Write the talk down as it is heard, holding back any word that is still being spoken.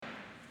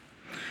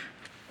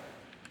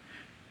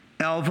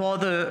Of all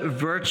the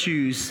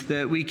virtues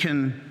that we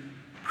can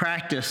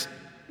practice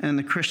in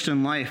the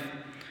Christian life,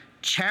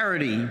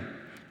 charity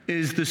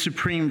is the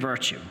supreme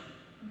virtue.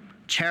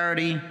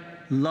 Charity,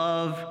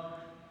 love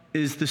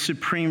is the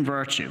supreme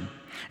virtue.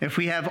 If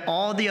we have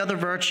all the other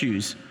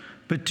virtues,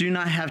 but do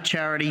not have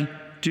charity,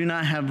 do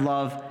not have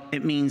love,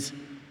 it means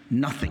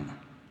nothing.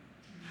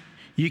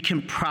 You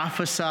can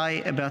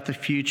prophesy about the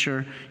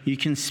future. You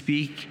can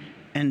speak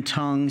in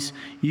tongues.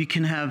 You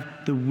can have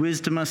the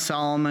wisdom of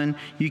Solomon.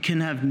 You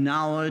can have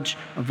knowledge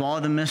of all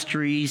the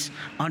mysteries,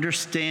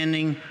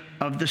 understanding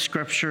of the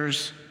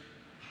scriptures.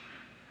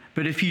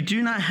 But if you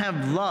do not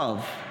have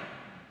love,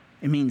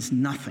 it means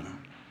nothing.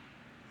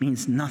 It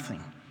means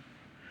nothing.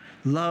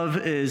 Love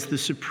is the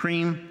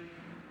supreme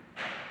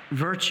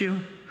virtue.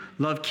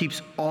 Love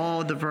keeps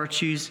all the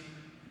virtues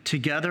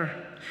together.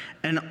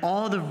 And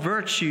all the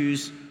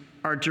virtues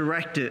are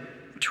directed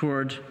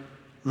toward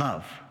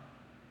love.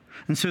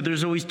 And so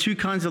there's always two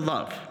kinds of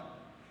love.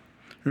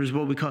 There's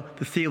what we call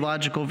the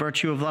theological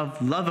virtue of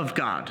love, love of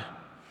God.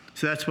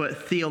 So that's what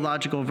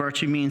theological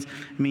virtue means.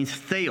 It means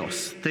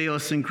theos.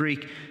 Theos in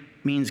Greek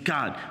means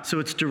God. So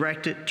it's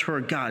directed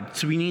toward God.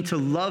 So we need to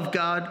love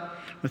God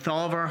with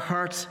all of our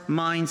hearts,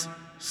 minds,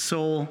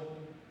 soul,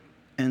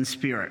 and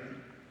spirit.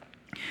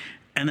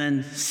 And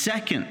then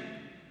second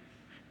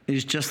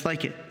is just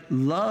like it.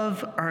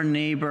 Love our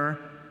neighbor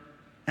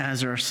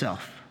as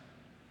ourselves.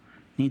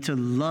 We need to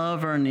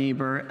love our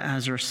neighbor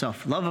as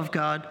ourselves. Love of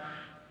God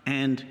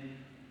and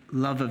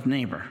love of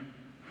neighbor.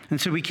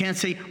 And so we can't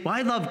say, well,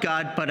 I love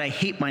God, but I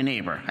hate my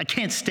neighbor. I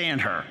can't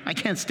stand her. I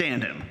can't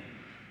stand him.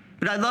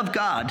 But I love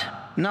God.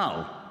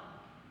 No.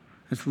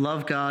 It's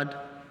love God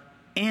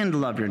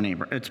and love your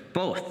neighbor. It's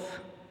both.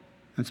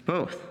 It's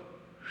both.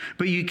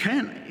 But you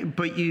can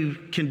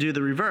do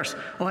the reverse.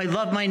 Oh, I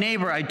love my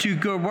neighbor. I do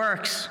good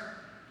works.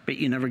 But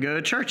you never go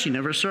to church. You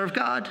never serve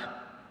God.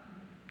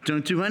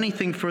 Don't do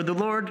anything for the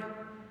Lord.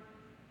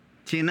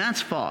 See, and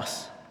that's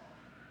false.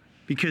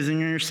 Because then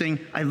you're saying,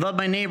 I love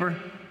my neighbor,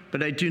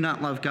 but I do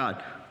not love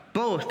God.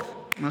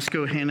 Both must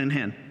go hand in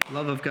hand.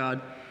 Love of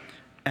God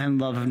and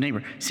love of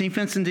neighbor. St.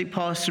 Vincent de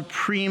Paul,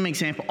 supreme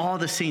example. All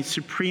the saints,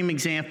 supreme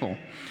example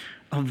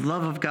of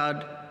love of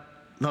God,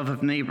 love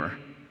of neighbor.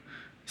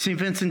 St.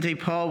 Vincent de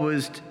Paul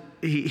was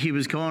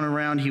going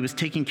around. He was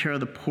taking care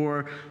of the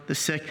poor, the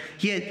sick.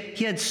 He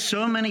had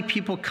so many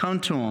people come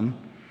to him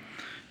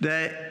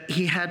that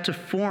he had to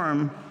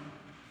form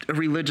a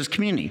religious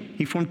community.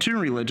 He formed two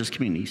religious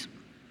communities,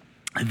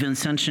 the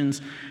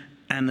Vincentians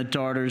and the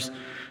Daughters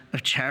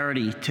of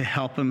Charity, to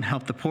help him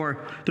help the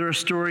poor. There are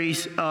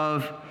stories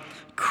of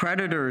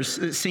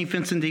creditors. St.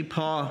 Vincent de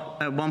Paul,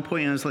 at one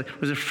point in his life,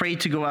 was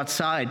afraid to go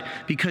outside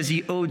because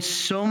he owed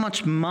so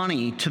much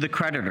money to the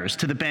creditors,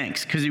 to the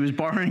banks, because he was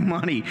borrowing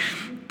money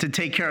to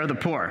take care of the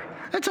poor.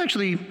 That's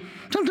actually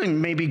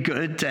something maybe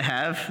good to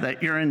have,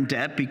 that you're in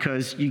debt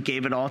because you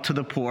gave it all to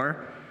the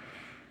poor,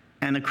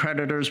 and the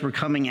creditors were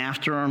coming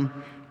after him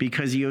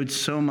because he owed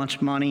so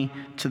much money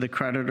to the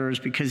creditors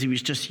because he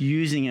was just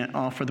using it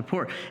all for the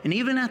poor. And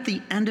even at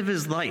the end of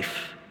his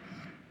life,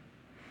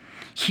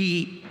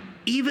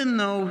 even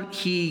though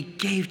he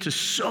gave to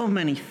so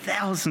many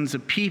thousands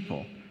of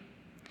people,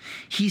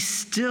 he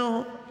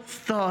still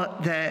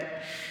thought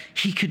that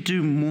he could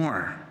do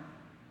more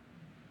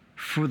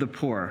for the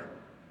poor.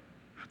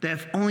 That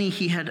if only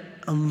he had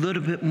a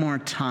little bit more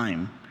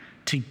time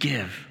to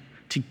give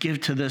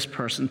to this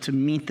person, to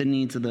meet the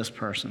needs of this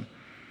person.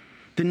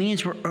 The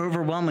needs were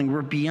overwhelming,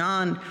 were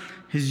beyond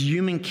his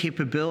human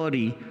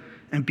capability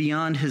and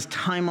beyond his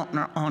time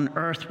on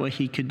earth, what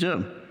he could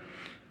do.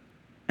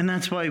 And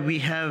that's why we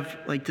have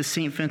like the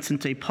St.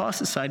 Vincent de Paul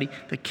Society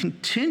that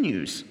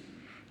continues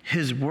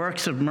his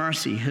works of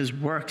mercy, his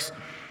works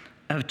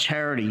of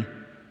charity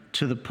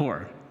to the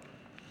poor.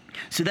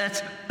 So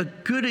that's a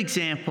good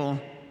example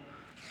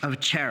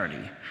of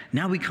charity.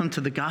 Now we come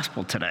to the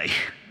gospel today.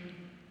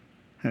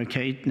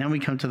 Okay, now we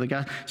come to the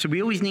gospel. So we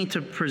always need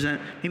to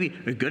present maybe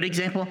a good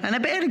example and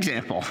a bad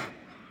example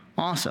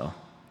also.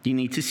 You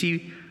need to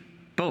see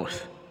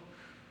both.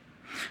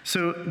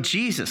 So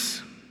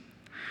Jesus,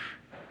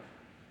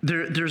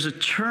 there's a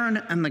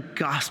turn in the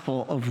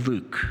gospel of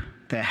Luke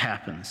that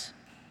happens.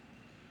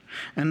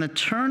 And the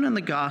turn in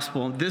the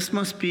gospel, this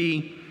must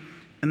be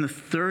in the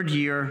third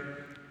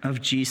year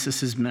of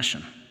Jesus'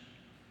 mission.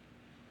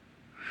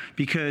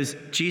 Because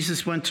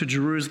Jesus went to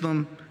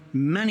Jerusalem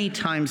many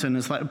times in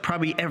his life,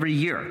 probably every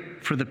year,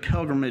 for the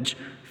pilgrimage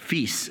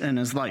feasts in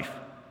his life.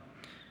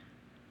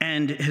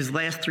 And his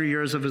last 3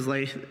 years of his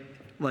life,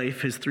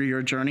 his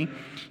 3-year journey,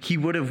 he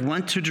would have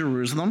went to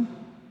Jerusalem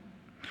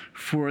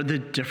for the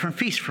different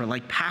feasts, for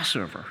like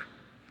Passover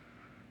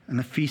and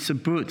the Feast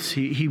of Booths.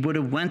 He would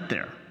have went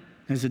there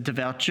as a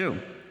devout Jew.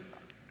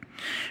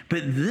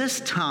 But this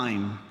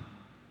time,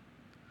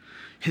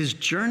 his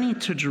journey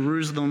to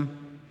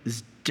Jerusalem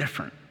is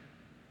different.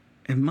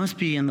 It must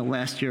be in the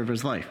last year of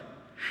his life.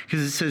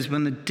 Because it says,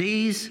 when the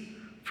days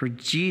for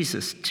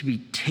Jesus to be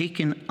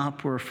taken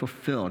up were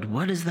fulfilled.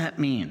 What does that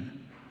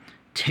mean?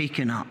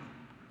 Taken up.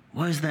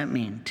 What does that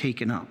mean,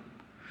 taken up?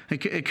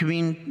 It could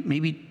mean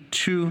maybe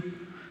two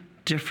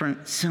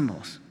different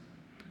symbols.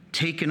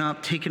 Taken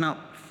up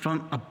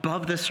from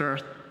above this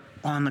earth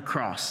on the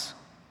cross.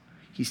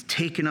 He's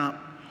taken up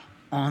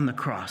on the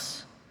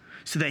cross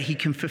so that he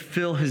can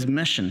fulfill his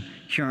mission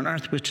here on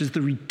earth, which is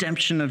the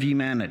redemption of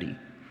humanity,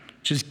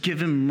 which is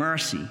giving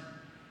mercy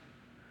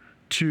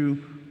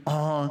to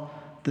all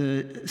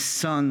the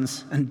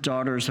sons and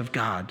daughters of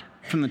God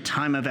from the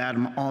time of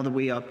Adam all the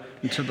way up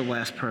until the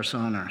last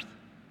person on earth.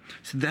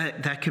 So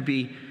that could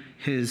be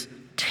his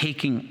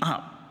taking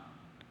up.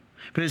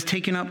 But his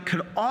taking up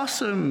could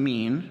also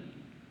mean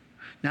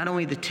not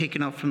only the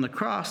taken up from the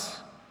cross,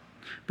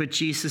 but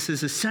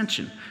Jesus'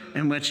 ascension,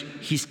 in which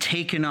he's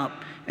taken up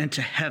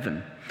into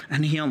heaven,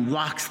 and he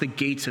unlocks the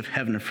gates of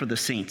heaven for the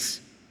saints.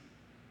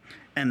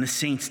 And the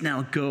saints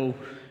now go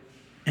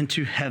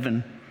into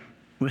heaven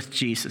with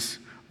Jesus.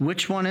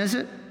 Which one is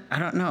it? I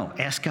don't know.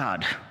 Ask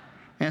God.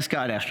 Ask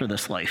God after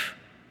this life.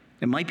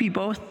 It might be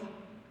both.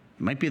 It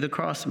might be the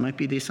cross. It might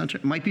be the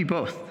ascension. It might be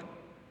both.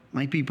 It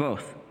might be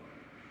both.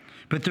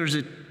 But there's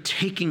a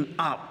taking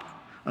up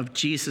of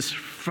Jesus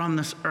from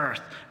this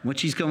earth, in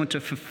which he's going to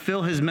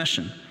fulfill his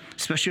mission,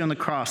 especially on the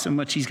cross, in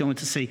which he's going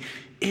to say,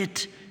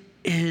 it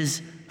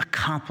is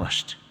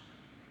accomplished,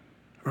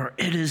 or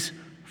it is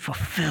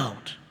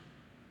fulfilled.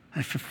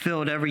 I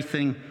fulfilled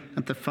everything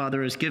that the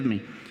Father has given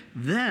me.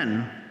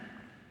 Then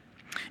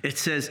it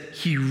says,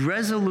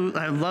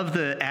 I love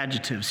the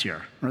adjectives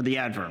here, or the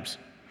adverbs.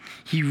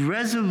 He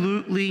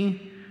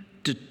resolutely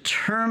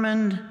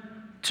determined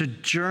to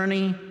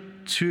journey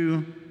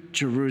to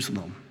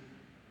Jerusalem.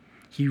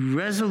 He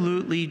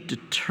resolutely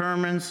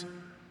determines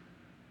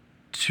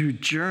to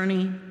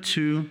journey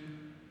to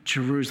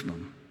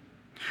Jerusalem.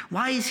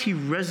 Why is he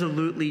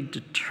resolutely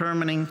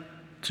determining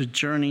to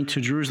journey to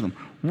Jerusalem?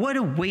 What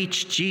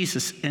awaits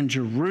Jesus in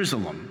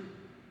Jerusalem?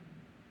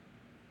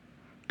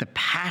 The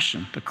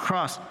passion, the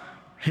cross,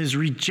 his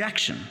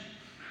rejection,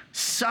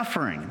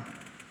 suffering,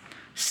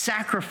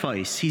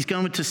 sacrifice. He's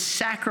going to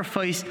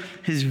sacrifice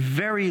his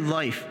very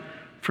life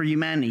for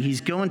humanity.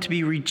 He's going to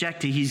be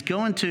rejected. He's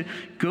going to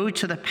go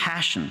to the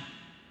passion.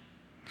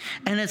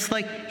 And it's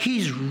like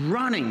he's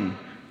running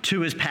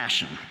to his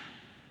passion.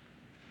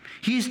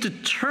 He's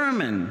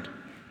determined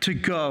to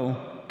go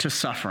to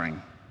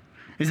suffering.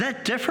 Is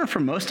that different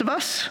from most of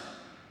us?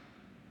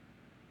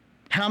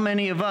 How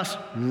many of us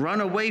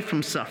run away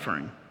from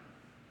suffering?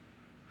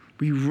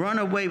 We run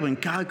away when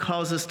God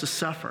calls us to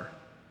suffer.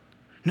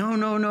 No.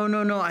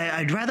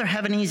 I'd rather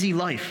have an easy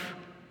life.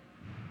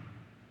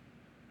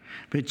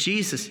 But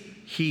Jesus,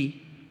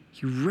 he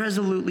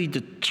resolutely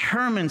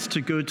determines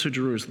to go to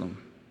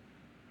Jerusalem.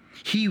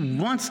 He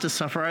wants to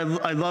suffer.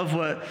 I love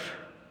what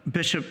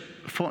Bishop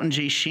Fulton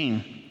J.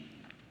 Sheen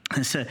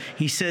said.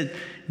 He said,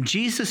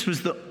 Jesus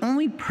was the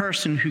only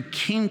person who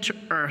came to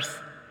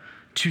earth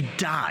to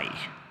die,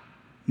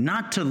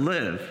 not to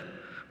live,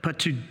 but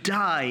to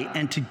die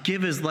and to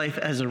give his life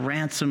as a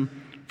ransom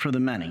for the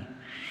many.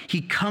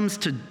 He comes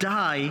to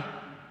die,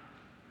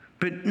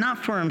 but not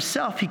for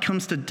himself. He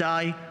comes to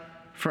die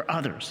for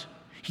others.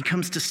 He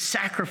comes to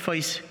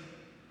sacrifice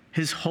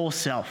his whole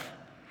self.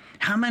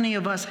 How many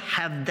of us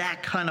have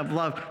that kind of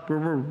love where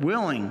we're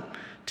willing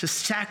to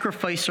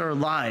sacrifice our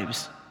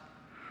lives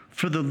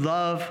for the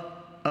love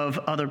of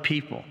other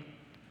people?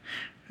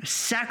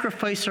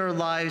 Sacrifice our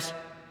lives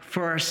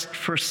for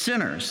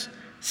sinners.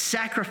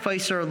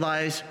 Sacrifice our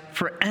lives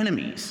for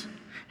enemies.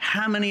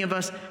 How many of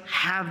us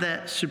have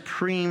that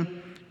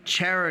supreme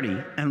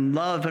charity and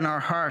love in our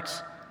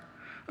hearts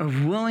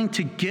of willing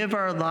to give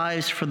our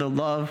lives for the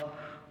love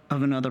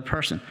of another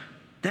person?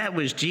 That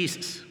was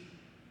Jesus.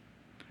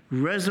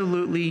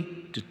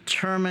 Resolutely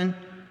determined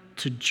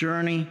to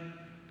journey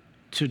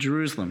to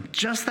Jerusalem.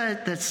 Just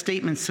that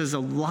statement says a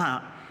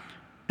lot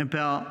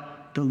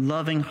about the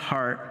loving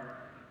heart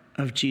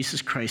of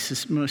Jesus Christ,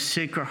 his most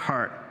sacred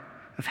heart,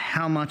 of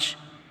how much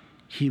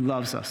he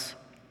loves us.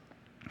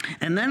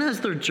 And then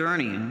as they're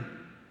journeying,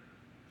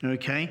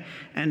 okay,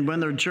 and when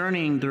they're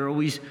journeying, they're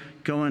always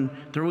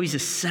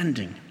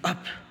ascending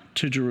up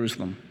to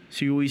Jerusalem.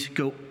 So you always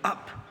go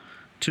up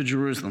to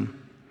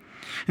Jerusalem.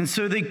 And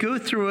so they go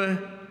through a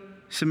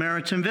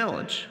Samaritan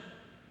village.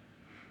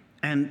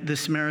 And the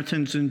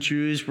Samaritans and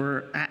Jews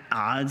were at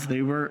odds.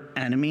 They were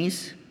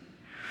enemies.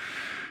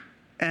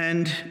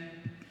 And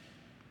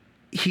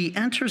he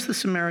enters the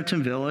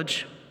Samaritan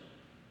village,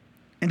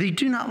 and they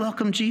do not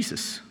welcome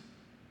Jesus.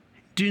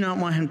 Do not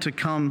want him to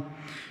come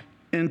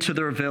into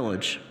their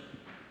village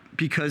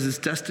because his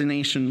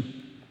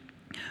destination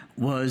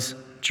was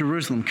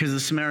Jerusalem, because the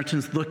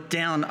Samaritans looked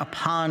down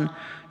upon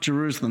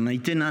Jerusalem. They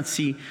did not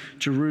see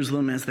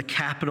Jerusalem as the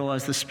capital,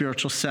 as the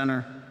spiritual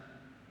center.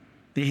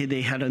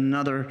 They had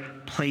another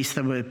place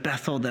that was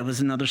Bethel, that was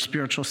another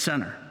spiritual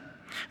center.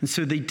 And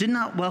so they did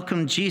not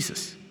welcome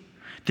Jesus.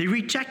 They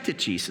rejected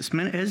Jesus,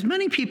 as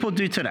many people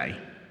do today.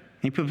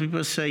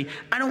 People say,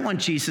 I don't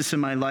want Jesus in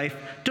my life.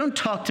 Don't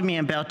talk to me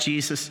about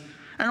Jesus.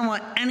 I don't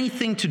want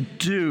anything to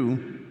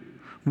do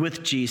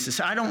with Jesus.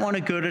 I don't want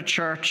to go to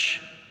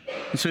church.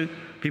 And so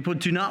people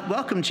do not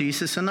welcome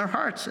Jesus in their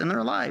hearts, in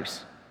their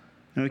lives.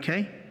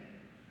 Okay?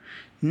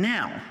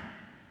 Now,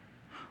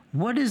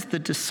 what is the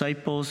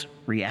disciples'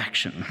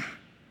 reaction?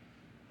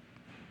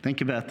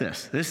 Think about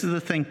this. This is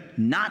the thing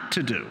not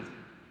to do.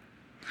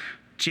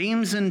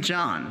 James and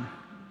John,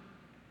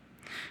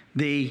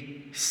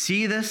 they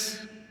see this,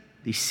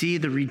 they see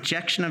the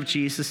rejection of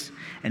Jesus,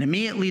 and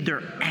immediately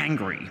they're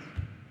angry.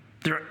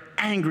 They're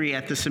angry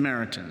at the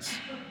Samaritans.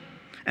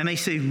 And they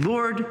say,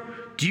 Lord,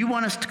 do you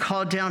want us to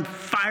call down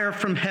fire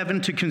from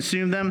heaven to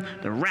consume them?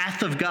 The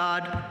wrath of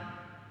God?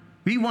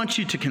 We want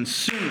you to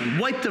consume them,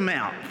 wipe them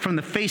out from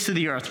the face of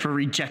the earth for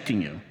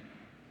rejecting you.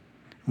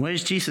 What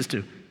does Jesus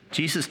do?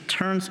 Jesus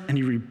turns and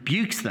he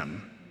rebukes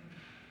them.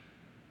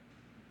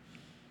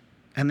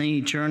 And then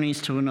he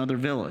journeys to another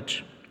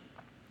village.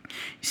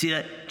 You see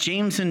that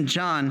James and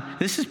John,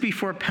 this is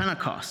before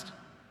Pentecost.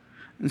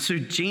 And so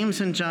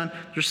James and John,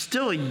 there's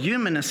still a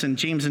humanness in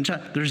James and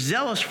John. They're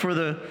zealous for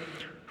the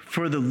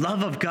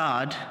love of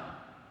God,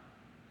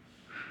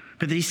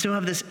 but they still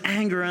have this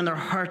anger in their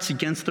hearts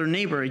against their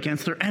neighbor,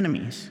 against their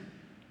enemies.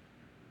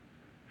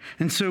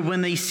 And so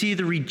when they see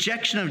the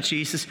rejection of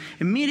Jesus,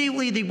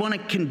 immediately they want to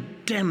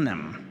condemn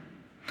them.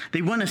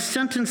 They want to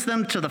sentence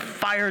them to the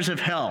fires of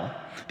hell.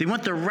 They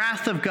want the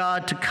wrath of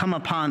God to come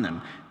upon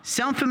them.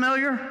 Sound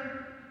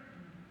familiar?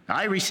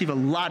 I receive a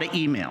lot of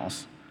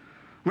emails.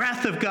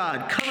 Wrath of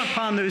God, come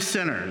upon those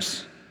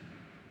sinners.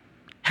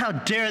 How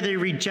dare they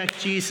reject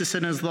Jesus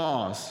and his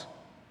laws?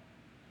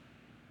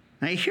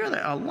 Now you hear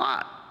that a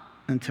lot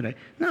in today.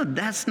 No,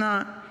 that's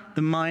not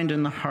the mind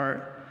and the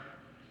heart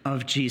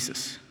of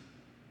Jesus.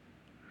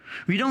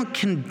 We don't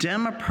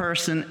condemn a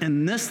person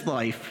in this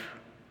life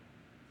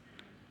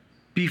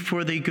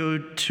before they go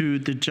to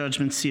the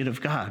judgment seat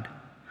of God.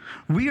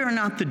 We are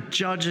not the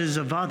judges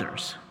of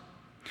others.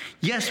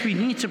 Yes, we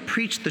need to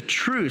preach the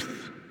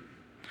truth,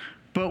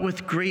 but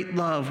with great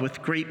love,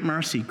 with great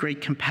mercy,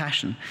 great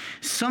compassion.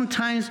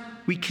 Sometimes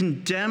we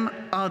condemn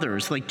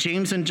others, like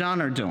James and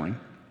John are doing.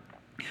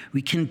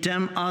 We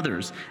condemn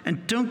others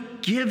and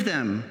don't give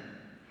them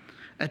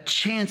a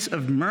chance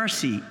of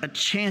mercy, a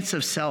chance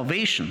of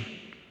salvation.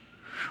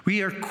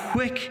 We are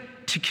quick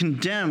to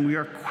condemn. We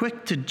are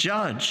quick to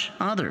judge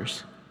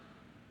others.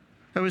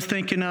 I was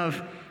thinking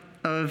of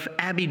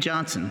Abby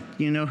Johnson.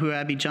 You know who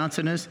Abby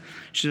Johnson is?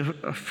 She's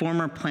a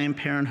former Planned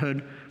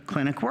Parenthood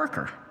clinic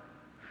worker.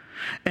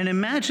 And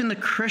imagine the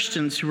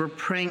Christians who were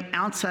praying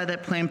outside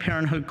that Planned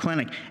Parenthood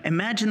clinic.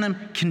 Imagine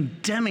them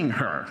condemning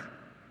her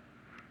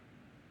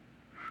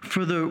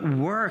for the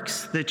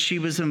works that she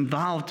was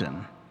involved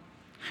in.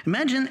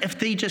 Imagine if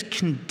they just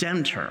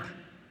condemned her.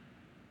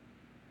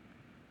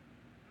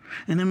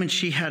 And then when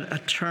she had a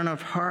turn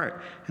of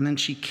heart, and then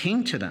she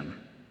came to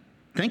them,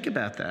 think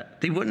about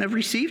that. They wouldn't have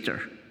received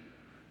her.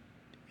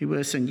 He would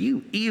have said,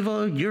 you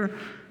evil,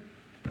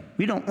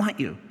 we don't want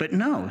you. But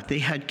no, they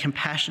had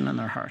compassion in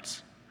their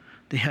hearts.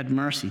 They had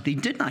mercy. They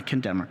did not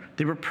condemn her.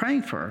 They were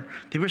praying for her.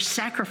 They were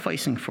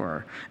sacrificing for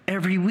her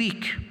every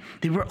week.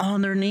 They were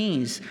on their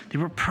knees. They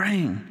were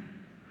praying.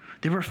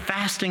 They were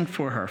fasting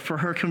for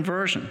her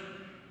conversion.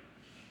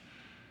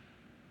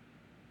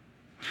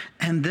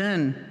 And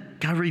then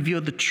God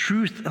revealed the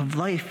truth of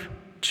life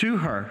to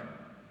her,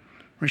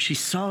 where she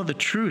saw the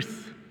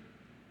truth.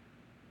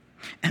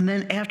 And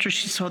then after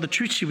she saw the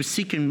truth, she was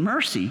seeking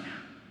mercy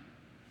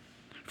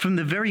from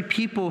the very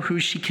people who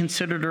she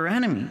considered her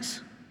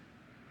enemies.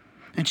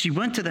 And she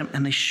went to them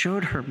and they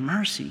showed her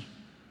mercy,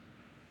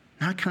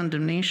 not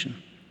condemnation.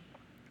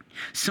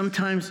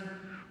 Sometimes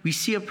we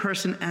see a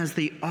person as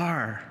they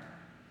are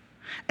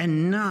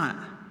and not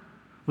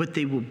what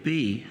they will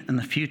be in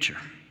the future.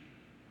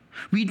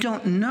 We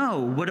don't know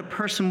what a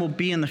person will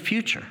be in the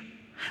future.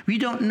 We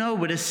don't know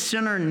what a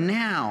sinner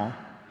now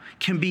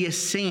can be a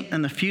saint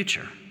in the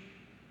future.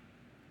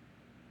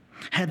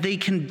 Had they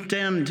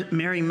condemned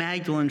Mary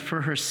Magdalene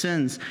for her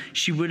sins,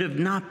 she would have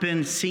not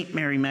been Saint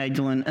Mary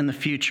Magdalene in the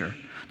future,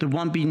 the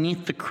one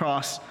beneath the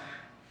cross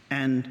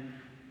and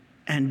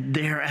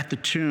there at the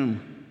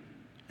tomb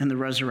in the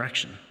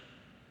resurrection.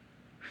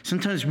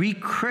 Sometimes we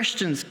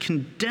Christians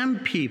condemn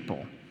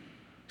people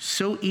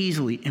so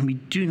easily, and we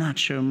do not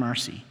show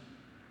mercy.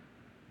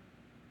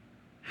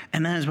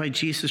 And that is why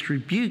Jesus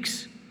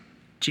rebukes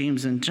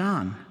James and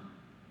John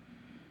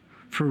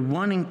for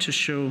wanting to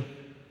show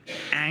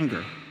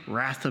anger,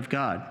 wrath of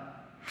God.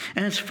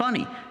 And it's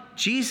funny,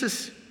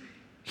 Jesus,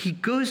 he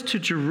goes to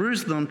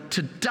Jerusalem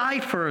to die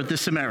for the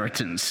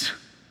Samaritans,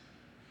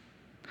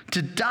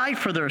 to die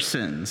for their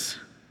sins.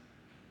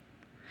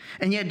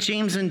 And yet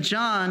James and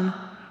John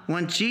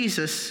want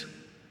Jesus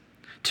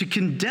to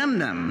condemn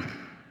them.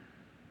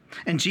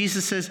 And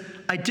Jesus says,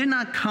 I did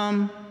not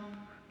come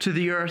to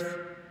the earth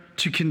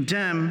to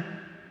condemn,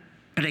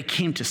 but I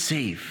came to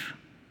save.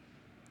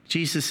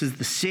 Jesus is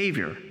the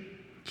Savior.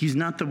 He's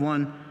not the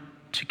one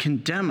to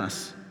condemn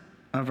us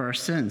of our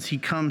sins. He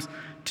comes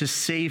to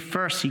save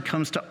first. He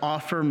comes to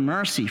offer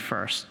mercy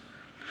first.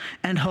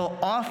 And he'll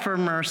offer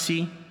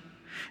mercy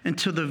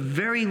until the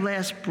very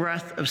last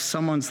breath of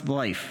someone's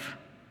life.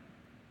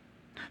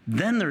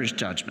 Then there is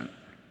judgment.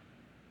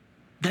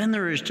 Then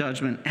there is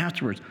judgment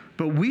afterwards.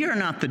 But we are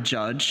not the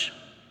judge.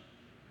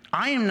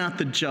 I am not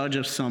the judge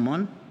of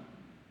someone.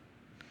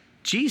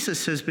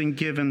 Jesus has been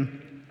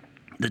given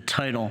the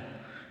title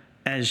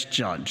as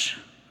judge.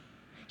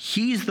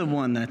 He's the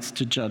one that's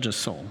to judge a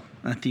soul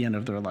at the end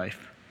of their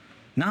life,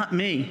 not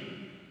me.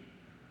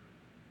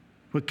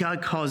 What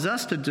God calls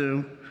us to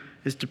do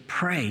is to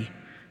pray,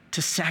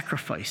 to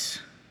sacrifice.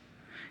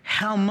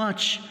 How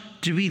much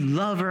do we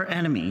love our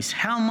enemies?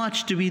 How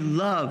much do we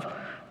love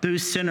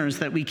those sinners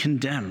that we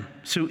condemn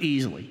so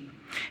easily?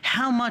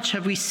 How much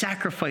have we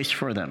sacrificed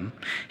for them?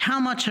 How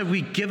much have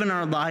we given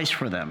our lives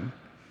for them?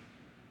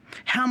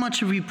 How much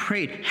have we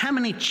prayed? How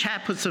many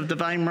chaplets of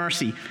divine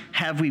mercy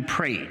have we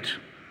prayed?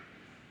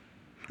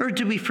 Or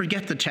did we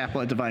forget the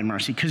chaplet of divine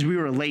mercy because we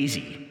were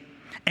lazy,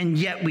 and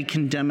yet we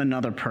condemn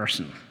another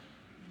person?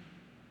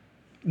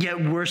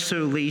 Yet we're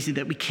so lazy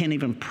that we can't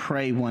even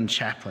pray one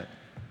chaplet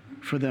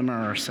for them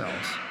or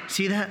ourselves.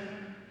 See that?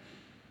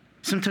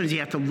 Sometimes you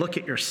have to look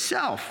at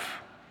yourself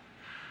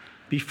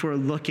before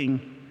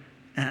looking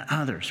at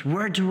others.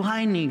 Where do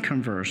I need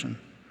conversion?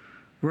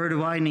 Where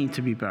do I need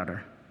to be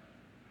better?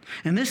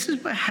 And this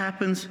is what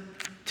happens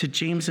to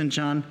James and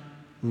John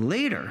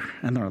later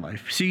in their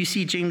life. So you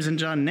see James and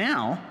John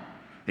now,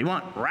 they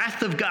want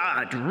wrath of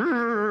God,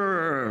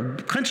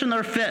 clenching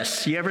their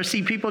fists. You ever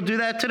see people do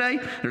that today?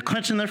 They're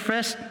clenching their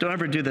fists. Don't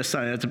ever do this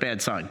sign. That's a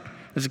bad sign.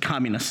 It's a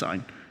communist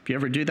sign. If you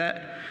ever do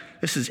that,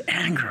 this is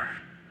anger.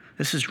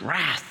 This is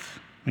wrath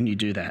when you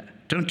do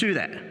that. Don't do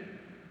that.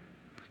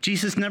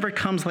 Jesus never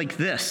comes like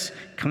this.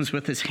 He comes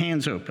with his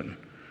hands open,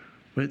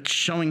 with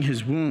showing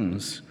his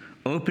wounds,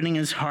 opening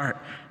his heart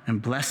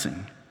and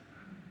blessing.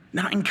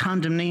 Not in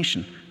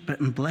condemnation, but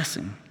in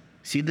blessing.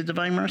 See the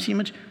divine mercy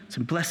image? It's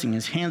a blessing.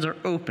 His hands are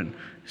open.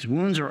 His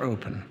wounds are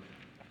open.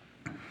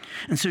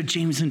 And so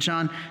James and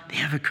John, they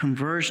have a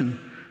conversion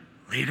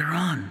later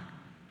on.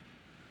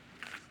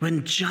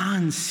 When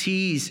John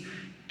sees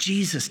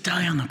Jesus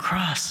die on the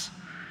cross,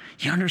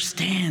 he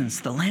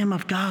understands the Lamb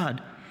of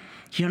God.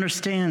 He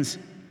understands,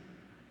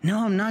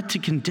 no, I'm not to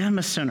condemn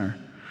a sinner.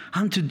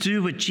 I'm to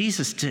do what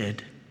Jesus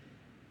did.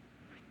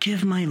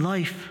 Give my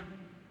life.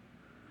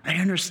 I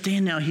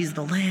understand now he's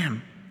the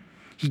Lamb.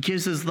 He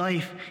gives his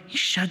life. He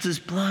sheds his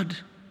blood.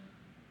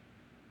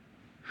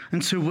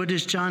 And so what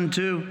does John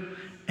do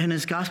in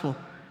his gospel?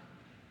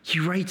 He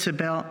writes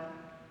about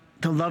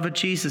the love of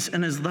Jesus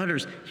in his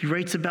letters. He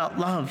writes about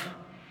love.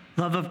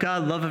 Love of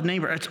God, love of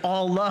neighbor. It's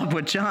all love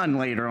with John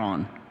later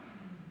on.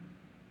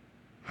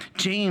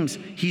 James,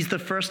 he's the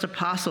first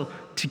apostle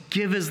to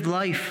give his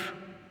life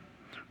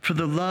for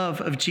the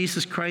love of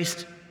Jesus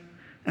Christ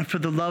and for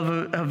the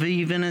love of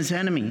even his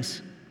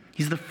enemies.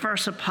 He's the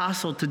first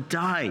apostle to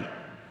die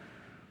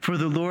for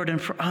the Lord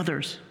and for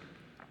others.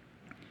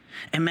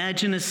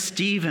 Imagine if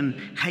Stephen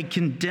had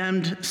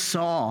condemned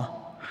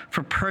Saul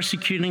for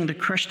persecuting the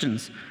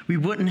Christians. We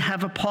wouldn't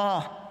have a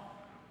Paul.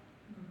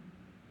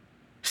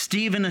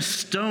 Stephen is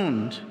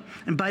stoned,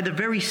 and by the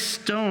very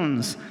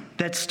stones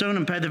that stone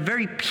him, by the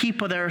very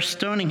people that are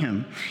stoning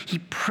him, he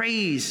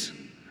prays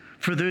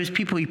for those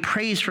people. He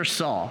prays for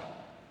Saul.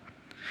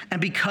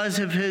 And because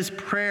of his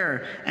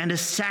prayer and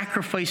his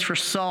sacrifice for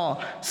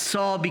Saul,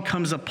 Saul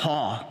becomes a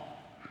Paul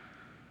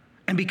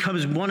and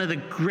becomes one of the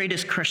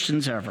greatest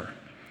Christians ever.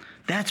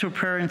 That's what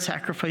prayer and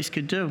sacrifice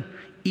could do,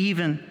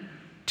 even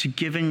to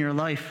give in your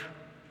life.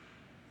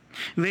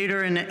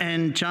 Later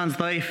in John's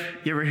life,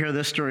 you ever hear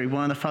this story?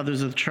 One of the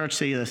fathers of the church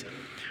say this.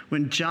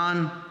 When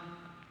John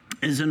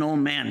is an old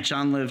man,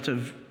 John lived a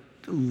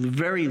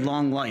very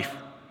long life.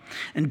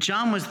 And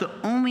John was the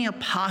only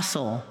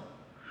apostle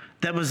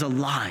that was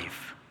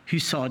alive who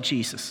saw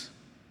Jesus.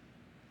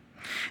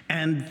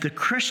 And the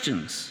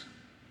Christians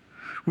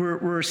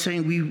were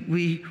saying,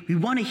 we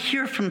want to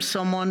hear from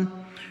someone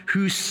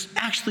who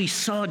actually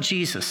saw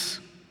Jesus,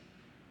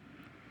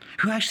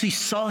 who actually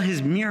saw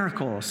his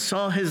miracles,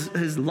 saw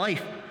his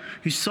life,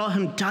 who saw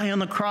him die on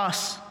the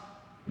cross.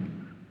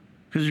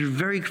 Because there were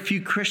very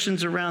few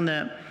Christians around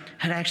that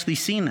had actually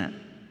seen that.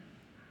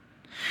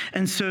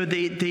 And so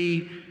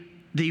they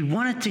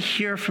wanted to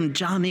hear from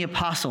John the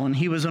Apostle, and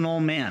he was an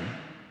old man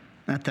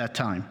at that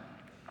time.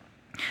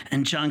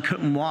 And John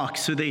couldn't walk,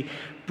 so they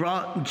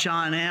brought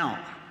John out,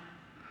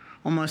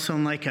 almost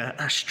on like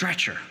a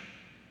stretcher,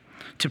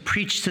 to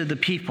preach to the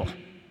people.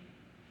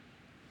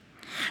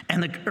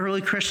 And the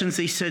early Christians,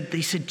 they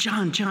said,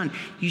 John,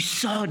 you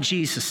saw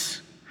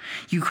Jesus.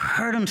 You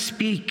heard him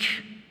speak.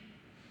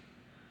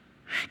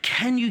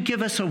 Can you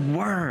give us a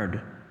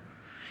word?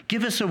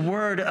 Give us a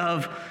word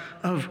of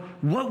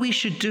what we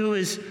should do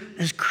as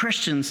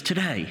Christians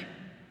today.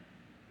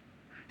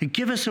 And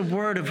give us a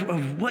word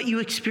of what you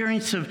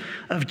experienced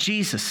of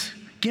Jesus.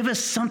 Give us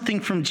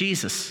something from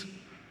Jesus.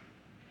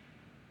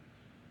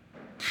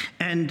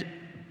 And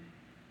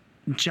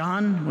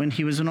John, when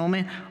he was an old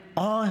man,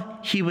 all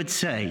he would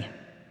say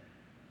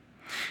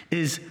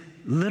is,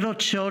 little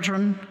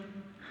children,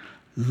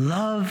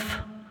 love,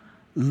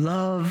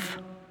 love,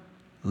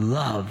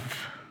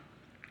 love.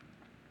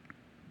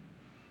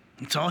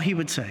 That's all he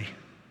would say.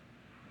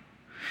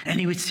 And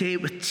he would say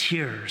it with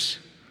tears.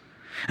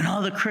 And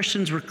all the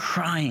Christians were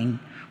crying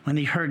when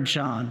they heard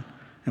John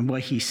and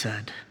what he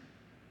said.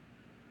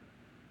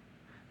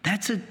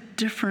 That's a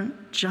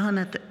different John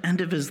at the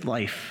end of his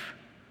life.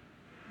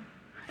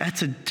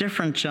 That's a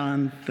different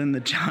John than the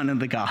John of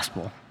the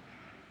gospel.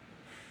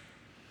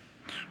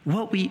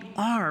 What we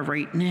are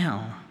right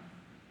now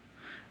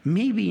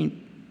may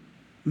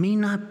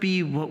not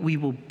be what we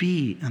will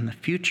be in the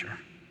future.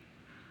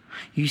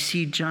 You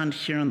see John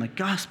here in the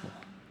gospel,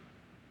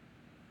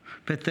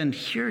 but then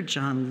hear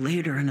John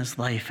later in his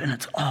life, and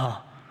it's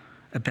all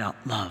about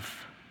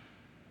love.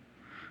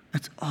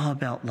 It's all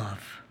about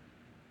love.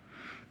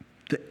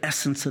 The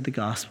essence of the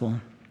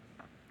gospel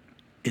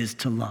is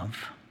to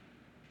love.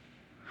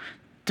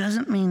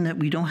 Doesn't mean that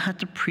we don't have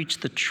to preach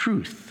the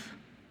truth,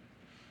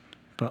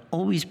 but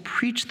always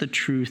preach the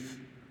truth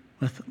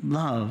with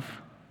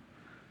love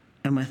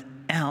and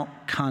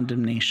without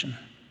condemnation,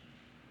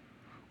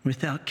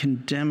 without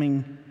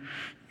condemning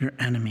your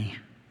enemy.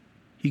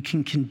 You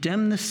can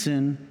condemn the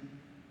sin,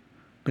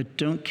 but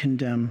don't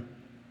condemn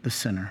the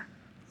sinner.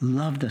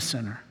 Love the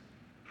sinner.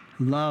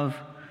 Love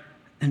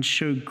and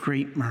show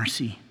great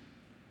mercy.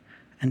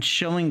 And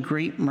showing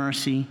great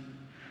mercy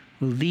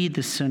will lead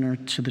the sinner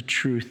to the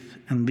truth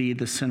and lead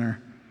the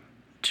sinner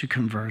to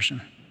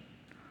conversion.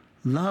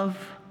 Love,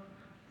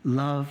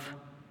 love,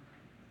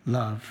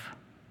 love.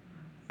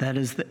 That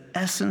is the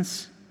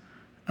essence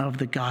of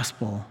the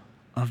gospel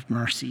of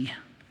mercy.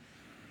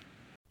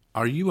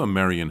 Are you a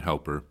Marian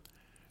helper?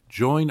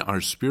 Join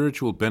our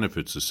Spiritual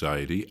Benefit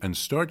Society and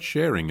start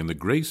sharing in the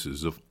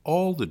graces of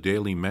all the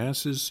daily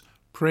masses,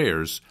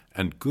 prayers,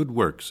 and good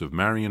works of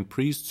Marian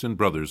priests and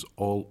brothers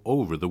all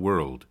over the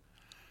world.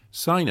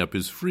 Sign up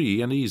is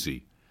free and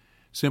easy.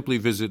 Simply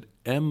visit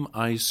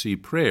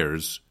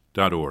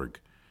micprayers.org.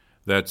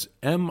 That's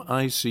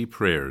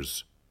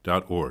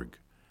micprayers.org.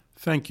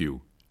 Thank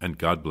you, and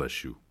God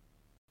bless you.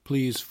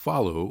 Please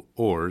follow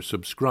or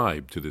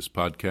subscribe to this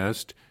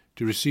podcast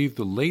to receive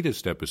the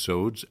latest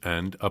episodes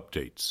and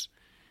updates.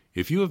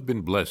 If you have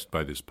been blessed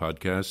by this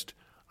podcast,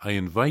 I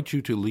invite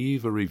you to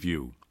leave a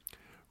review.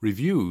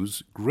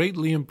 Reviews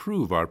greatly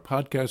improve our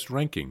podcast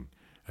ranking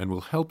and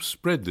will help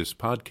spread this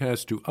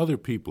podcast to other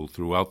people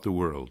throughout the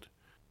world.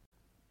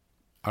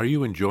 Are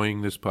you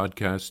enjoying this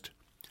podcast?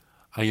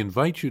 I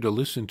invite you to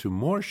listen to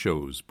more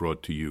shows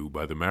brought to you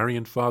by the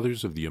Marian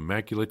Fathers of the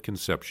Immaculate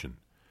Conception.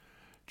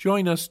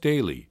 Join us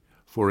daily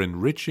for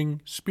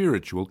enriching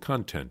spiritual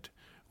content,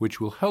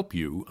 which will help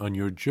you on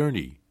your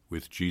journey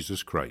with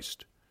Jesus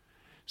Christ.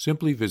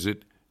 Simply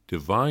visit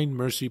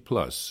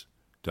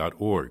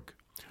DivineMercyPlus.org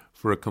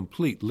for a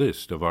complete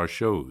list of our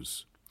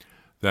shows.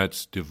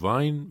 That's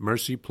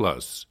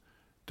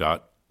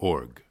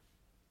DivineMercyPlus.org.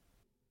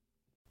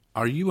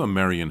 Are you a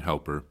Marian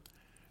helper?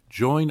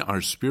 Join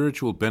our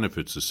Spiritual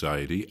Benefit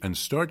Society and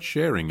start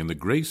sharing in the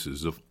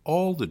graces of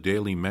all the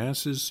daily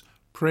masses,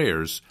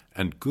 prayers,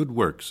 and good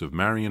works of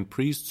Marian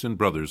priests and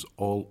brothers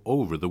all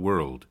over the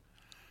world.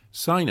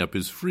 Sign up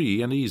is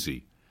free and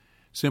easy.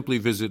 Simply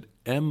visit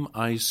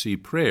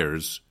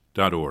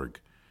micprayers.org.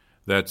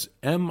 That's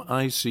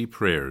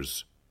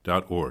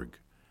micprayers.org.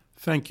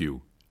 Thank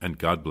you, and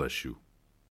God bless you.